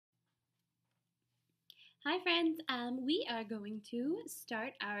Hi friends, we are going to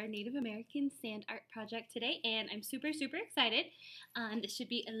start our Native American sand art project today and I'm super excited. This should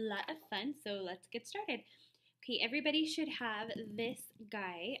be a lot of fun, so let's get started. Okay, everybody should have this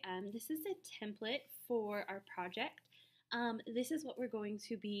guy. This is a template for our project. This is what we're going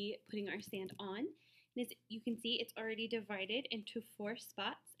to be putting our sand on. And as you can see, it's already divided into 4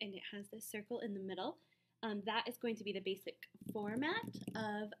 spots and it has this circle in the middle. That is going to be the basic format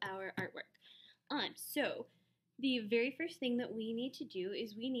of our artwork. So the very first thing that we need to do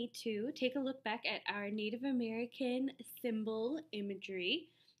is we need to take a look back at our Native American symbol imagery,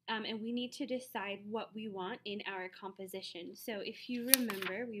 and we need to decide what we want in our composition. So if you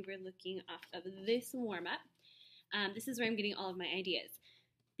remember, we were looking off of this warm-up. This is where I'm getting all of my ideas.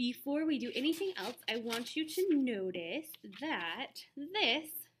 Before we do anything else, I want you to notice that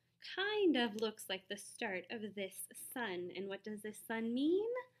this kind of looks like the start of this sun. And what does this sun mean?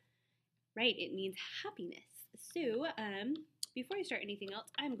 Right, it means happiness. So, before I start anything else,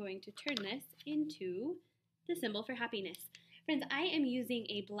 I'm going to turn this into the symbol for happiness. Friends, I am using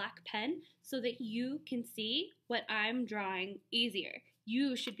a black pen so that you can see what I'm drawing easier.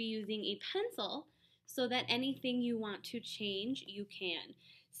 You should be using a pencil so that anything you want to change, you can.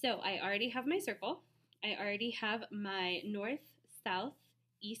 So, I already have my circle. I already have my north, south,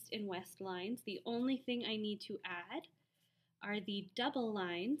 east, and west lines. The only thing I need to add are the double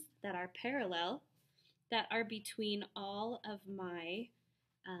lines that are parallel that are between all of my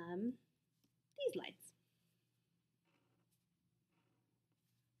these lines.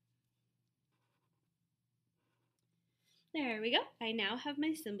 There we go. I now have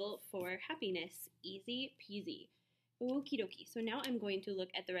my symbol for happiness. Easy peasy. Okie dokie. So now I'm going to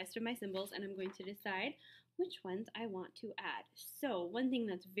look at the rest of my symbols and I'm going to decide which ones I want to add. So one thing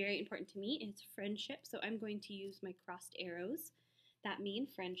that's very important to me is friendship. So I'm going to use my crossed arrows that mean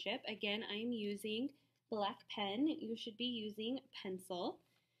friendship. Again, I'm using black pen. You should be using pencil.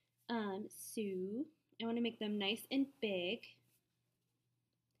 So I want to make them nice and big.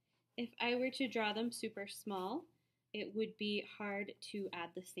 If I were to draw them super small, it would be hard to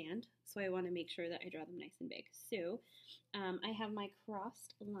add the sand. So I want to make sure that I draw them nice and big. So I have my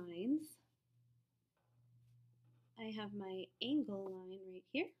crossed lines. I have my angle line right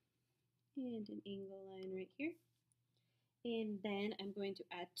here and an angle line right here. And then I'm going to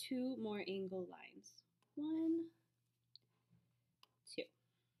add 2 more angle lines. 1, 2.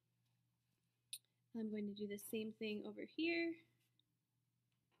 I'm going to do the same thing over here.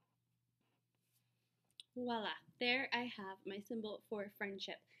 Voila, there I have my symbol for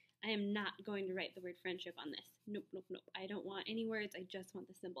friendship. I am not going to write the word friendship on this. Nope. I don't want any words, I just want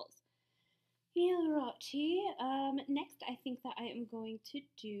the symbols. Next, I think that I am going to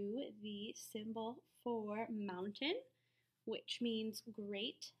do the symbol for mountain, which means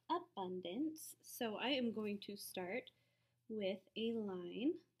great abundance. So I am going to start with a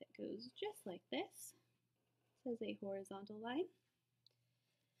line that goes just like this. It says a horizontal line.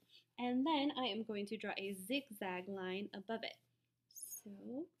 And then I am going to draw a zigzag line above it.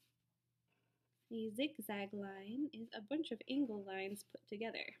 So a zigzag line is a bunch of angle lines put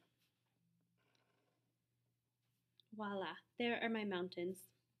together. Voila, there are my mountains.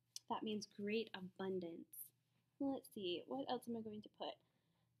 That means great abundance. Let's see, what else am I going to put?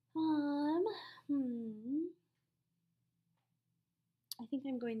 I think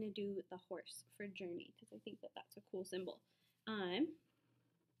I'm going to do the horse for journey because I think that that's a cool symbol.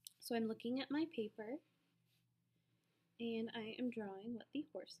 So I'm looking at my paper and I am drawing what the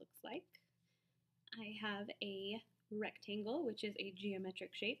horse looks like. I have a rectangle, which is a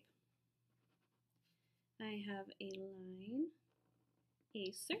geometric shape. I have a line,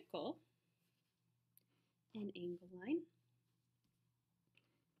 a circle, an angle line,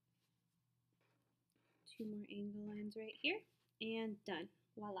 2 more angle lines right here, and done.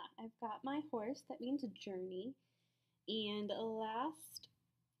 Voila, I've got my horse. That means journey. And last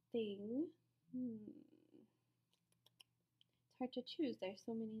thing, it's hard to choose. There's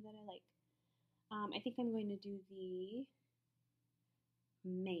so many that I like. I think I'm going to do the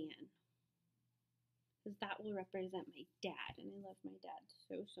man, because that will represent my dad, and I love my dad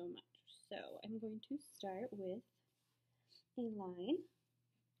so much. So I'm going to start with a line,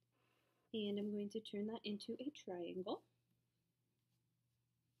 and I'm going to turn that into a triangle.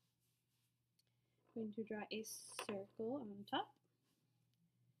 I'm going to draw a circle on top,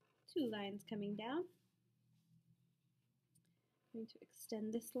 2 lines coming down. I'm going to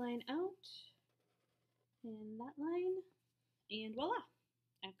extend this line out, and that line, and voila!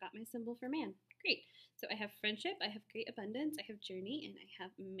 I've got my symbol for man. Great. So I have friendship, I have great abundance, I have journey, and I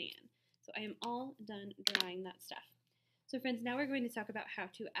have man. So I am all done drawing that stuff. So friends, now we're going to talk about how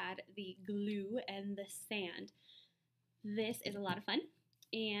to add the glue and the sand. This is a lot of fun,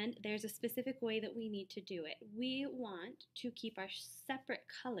 and there's a specific way that we need to do it. We want to keep our separate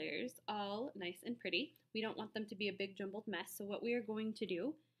colors all nice and pretty. We don't want them to be a big jumbled mess, so what we are going to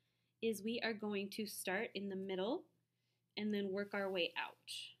do is we are going to start in the middle and then work our way out.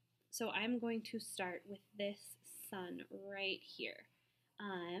 So I'm going to start with this sun right here.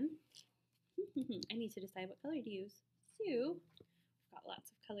 I need to decide what color to use. So, we've got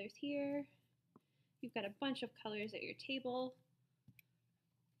lots of colors here. You've got a bunch of colors at your table.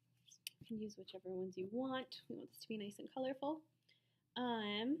 You can use whichever ones you want. We want this to be nice and colorful.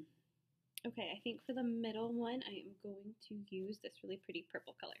 Okay, I think for the middle one, I am going to use this really pretty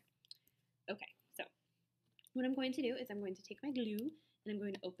purple color. Okay, so what I'm going to do is I'm going to take my glue and I'm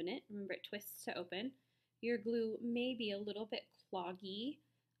going to open it. Remember, it twists to open. Your glue may be a little bit cloggy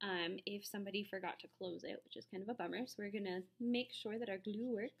if somebody forgot to close it, which is kind of a bummer. So we're going to make sure that our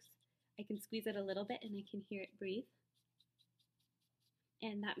glue works. I can squeeze it a little bit and I can hear it breathe.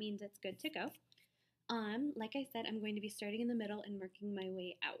 And that means it's good to go. Like I said, I'm going to be starting in the middle and working my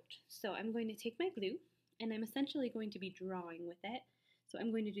way out. So I'm going to take my glue and I'm essentially going to be drawing with it. So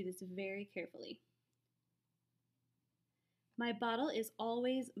I'm going to do this very carefully. My bottle is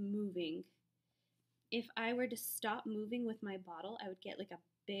always moving. If I were to stop moving with my bottle, I would get like a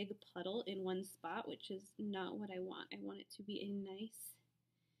big puddle in one spot, which is not what I want. I want it to be a nice,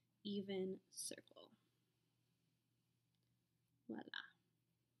 even circle. Voila.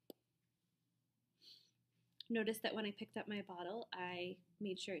 Notice that when I picked up my bottle, I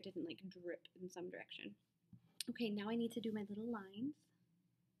made sure it didn't like drip in some direction. Okay, now I need to do my little lines.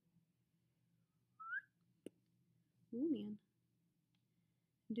 Oh man.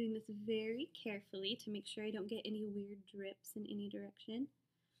 I'm doing this very carefully to make sure I don't get any weird drips in any direction.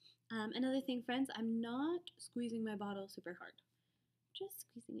 Another thing, friends, I'm not squeezing my bottle super hard. Just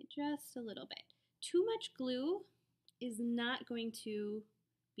squeezing it just a little bit. Too much glue is not going to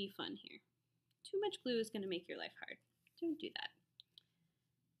be fun here. Too much glue is going to make your life hard. Don't do that.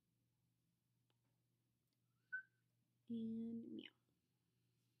 And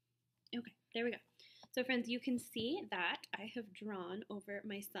meow. Okay, there we go. So friends, you can see that I have drawn over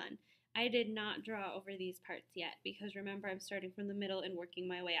my sun. I did not draw over these parts yet because remember I'm starting from the middle and working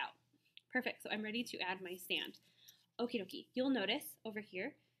my way out. Perfect, so I'm ready to add my sand. Okie dokie, you'll notice over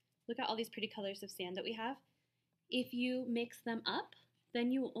here, look at all these pretty colors of sand that we have. If you mix them up, then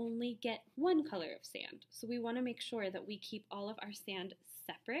you only get one color of sand. So we want to make sure that we keep all of our sand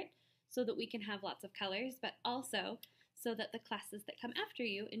separate so that we can have lots of colors, but also so that the classes that come after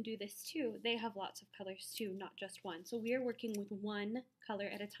you and do this too, they have lots of colors too, not just one. So we are working with one color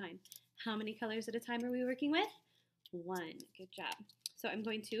at a time. How many colors at a time are we working with? One. Good job. So I'm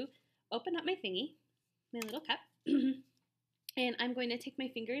going to open up my thingy, my little cup, and I'm going to take my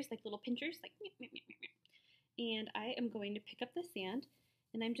fingers like little pinchers, like and I am going to pick up the sand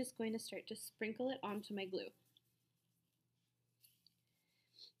and I'm just going to start to sprinkle it onto my glue.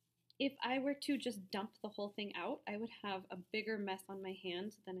 If I were to just dump the whole thing out, I would have a bigger mess on my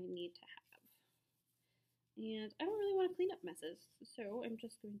hands than I need to have. And I don't really want to clean up messes, so I'm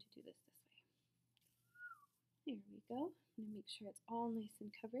just going to do this way. There we go. I'm going to make sure it's all nice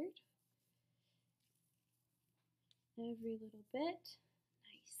and covered. Every little bit.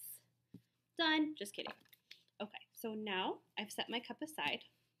 Nice. Done. Just kidding. Okay, so now I've set my cup aside.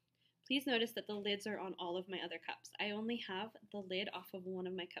 Please notice that the lids are on all of my other cups. I only have the lid off of one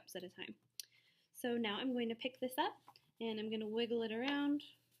of my cups at a time. So now I'm going to pick this up and I'm going to wiggle it around.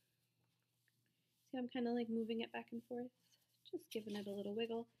 See, I'm kind of like moving it back and forth, just giving it a little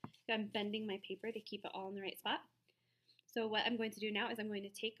wiggle. I'm bending my paper to keep it all in the right spot. So what I'm going to do now is I'm going to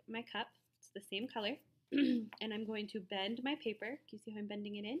take my cup, it's the same color, and I'm going to bend my paper. Can you see how I'm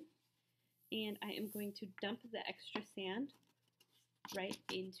bending it in? And I am going to dump the extra sand right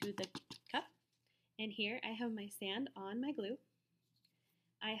into the cup. And here I have my sand on my glue.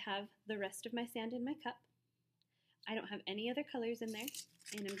 I have the rest of my sand in my cup. I don't have any other colors in there.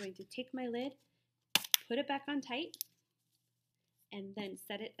 And I'm going to take my lid, put it back on tight, and then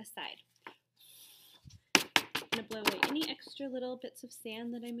set it aside. I'm going to blow away any extra little bits of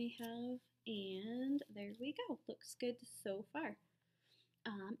sand that I may have. And there we go. Looks good so far.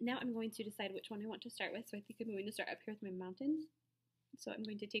 Now I'm going to decide which one I want to start with. So I think I'm going to start up here with my mountains. So I'm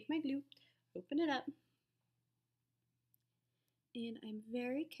going to take my glue, open it up, and I'm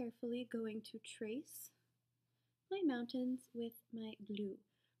very carefully going to trace my mountains with my glue.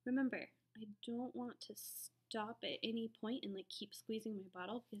 Remember, I don't want to stop at any point and like keep squeezing my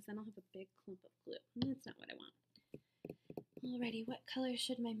bottle because then I'll have a big clump of glue. That's not what I want. Alrighty, what color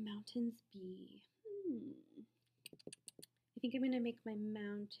should my mountains be? think I'm going to make my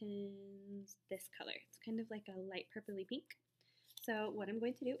mountains this color. It's kind of like a light purpley pink. So what I'm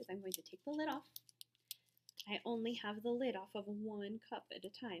going to do is I'm going to take the lid off. I only have the lid off of one cup at a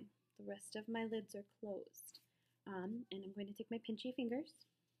time. The rest of my lids are closed. And I'm going to take my pinchy fingers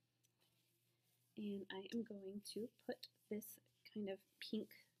and I am going to put this kind of pink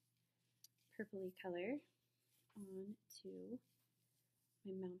purpley color onto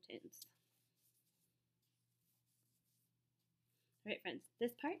my mountains. Alright friends,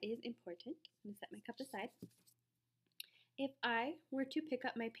 this part is important. I'm going to set my cup aside. If I were to pick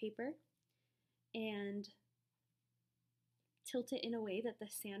up my paper and tilt it in a way that the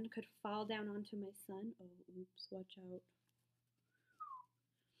sand could fall down onto my sun, oh oops, watch out.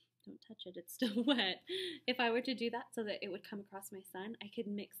 Don't touch it, it's still wet. If I were to do that so that it would come across my sun, I could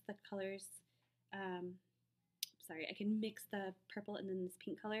mix the colors, I can mix the purple and then this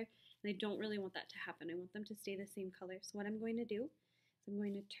pink color, and I don't really want that to happen. I want them to stay the same color. So what I'm going to do is I'm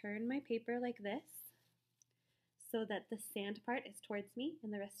going to turn my paper like this so that the sand part is towards me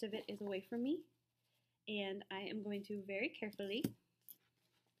and the rest of it is away from me. And I am going to very carefully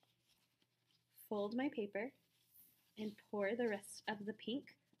fold my paper and pour the rest of the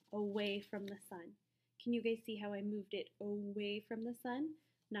pink away from the sun. Can you guys see how I moved it away from the sun,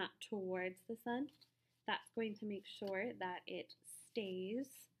 not towards the sun? That's going to make sure that it stays,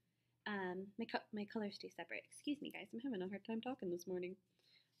 my colors stay separate. Excuse me guys, I'm having a hard time talking this morning.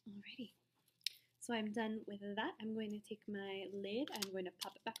 Alrighty, so I'm done with that. I'm going to take my lid, I'm going to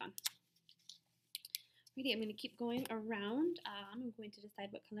pop it back on. Alrighty, I'm going to keep going around. I'm going to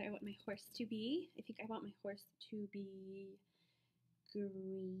decide what color I want my horse to be. I think I want my horse to be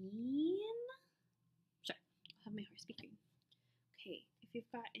green. Sure, I'll have my horse be green. Okay, if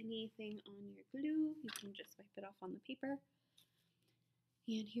you've got anything on your glue, you can just wipe it off on the paper.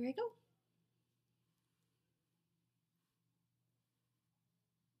 And here I go.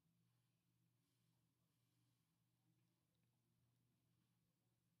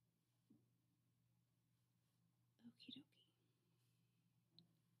 Okie dokie.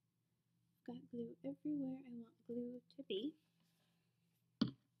 Got glue everywhere I want glue to be.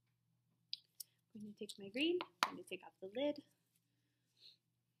 I'm going to take my green, I'm going to take off the lid.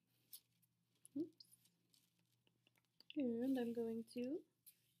 Oops. And I'm going to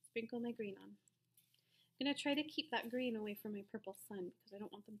sprinkle my green on. I'm going to try to keep that green away from my purple sun because I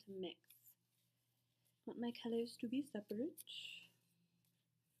don't want them to mix. I want my colors to be separate.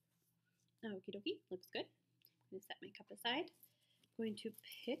 Okie dokie, looks good. I'm going to set my cup aside. I'm going to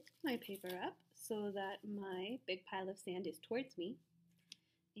pick my paper up so that my big pile of sand is towards me.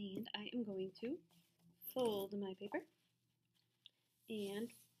 And I am going to fold my paper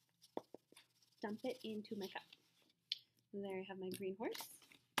and dump it into my cup. And there I have my green horse.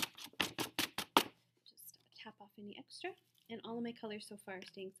 Just tap off any extra. And all of my colors so far are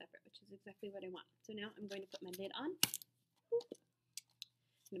staying separate, which is exactly what I want. So now I'm going to put my lid on. Ooh.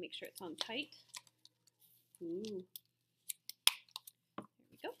 I'm going to make sure it's on tight. Ooh. There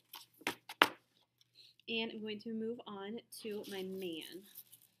we go. And I'm going to move on to my man.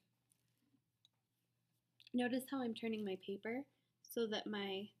 Notice how I'm turning my paper so that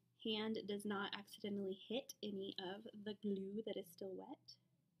my hand does not accidentally hit any of the glue that is still wet.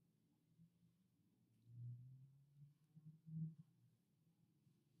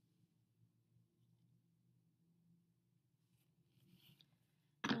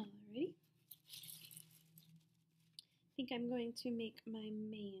 Alrighty. I think I'm going to make my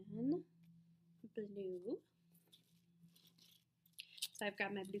man blue. So I've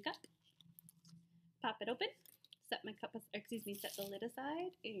got my blue cup. Pop it open. Set my cup, set the lid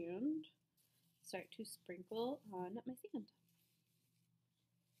aside and start to sprinkle on my sand.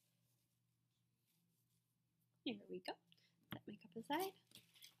 Here we go. Set my cup aside.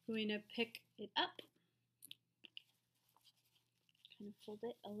 I'm going to pick it up. Kind of fold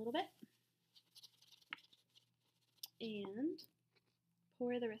it a little bit. And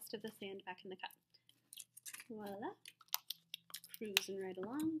pour the rest of the sand back in the cup. Voila. Cruising right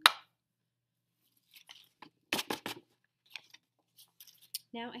along.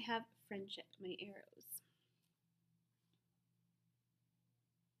 Now I have friendship, my arrows.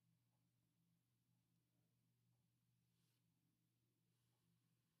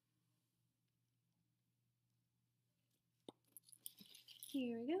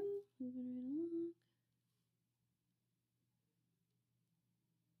 Here we go, moving right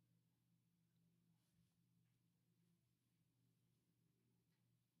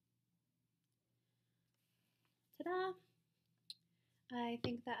along. Ta-da! I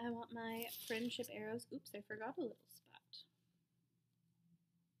think that I want my friendship arrows. Oops, I forgot a little spot.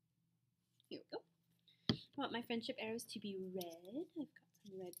 Here we go. want my friendship arrows to be red. I've got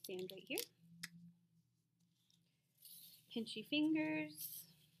some red sand right here. Pinchy fingers,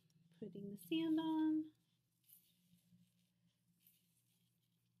 putting the sand on.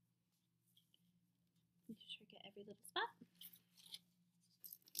 Making sure I get every little spot.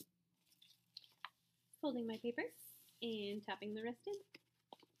 Folding my paper and tapping the rest in.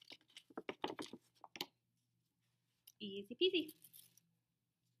 Easy peasy.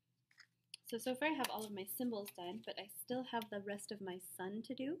 So far I have all of my symbols done, but I still have the rest of my sun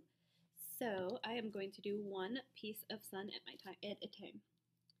to do. So I am going to do one piece of sun at a time.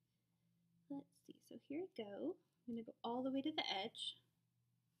 Let's see, so here I go. I'm going to go all the way to the edge.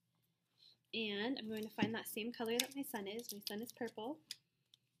 And I'm going to find that same color that my sun is. My sun is purple.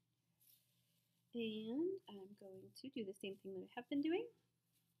 And I'm going to do the same thing that I have been doing.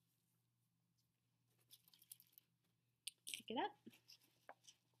 Pick it up.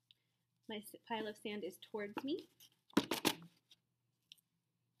 My pile of sand is towards me.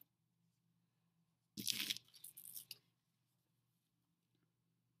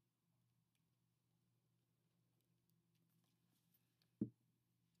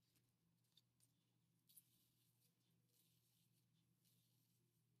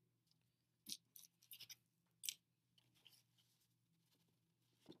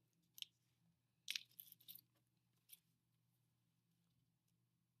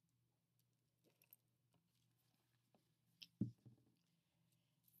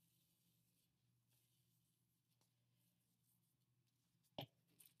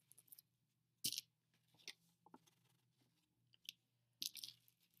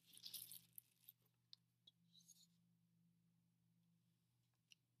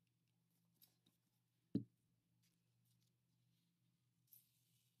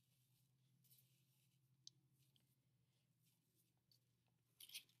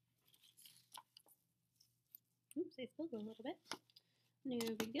 Oops, I spilled a little bit. No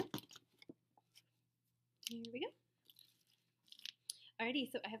big deal. Here we go.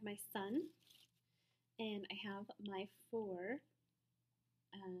 Alrighty, so I have my sun and I have my 4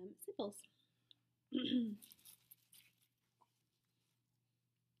 symbols.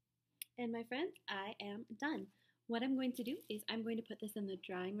 And my friends, I am done. What I'm going to do is I'm going to put this in the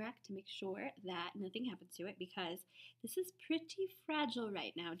drying rack to make sure that nothing happens to it because this is pretty fragile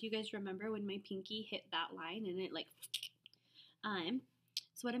right now. Do you guys remember when my pinky hit that line and it like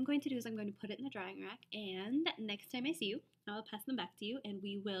so what I'm going to do is I'm going to put it in the drying rack, and next time I see you, I'll pass them back to you and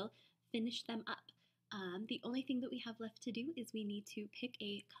we will finish them up. The only thing that we have left to do is we need to pick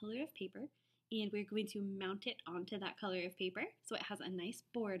a color of paper, and we're going to mount it onto that color of paper so it has a nice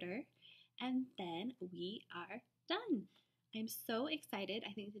border, and then we are done. I'm so excited.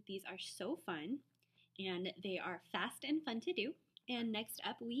 I think that these are so fun, and they are fast and fun to do. And next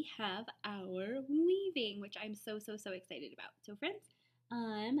up we have our weaving, which I'm so excited about. So friends,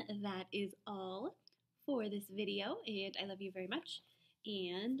 that is all for this video, and I love you very much,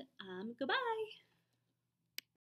 and goodbye.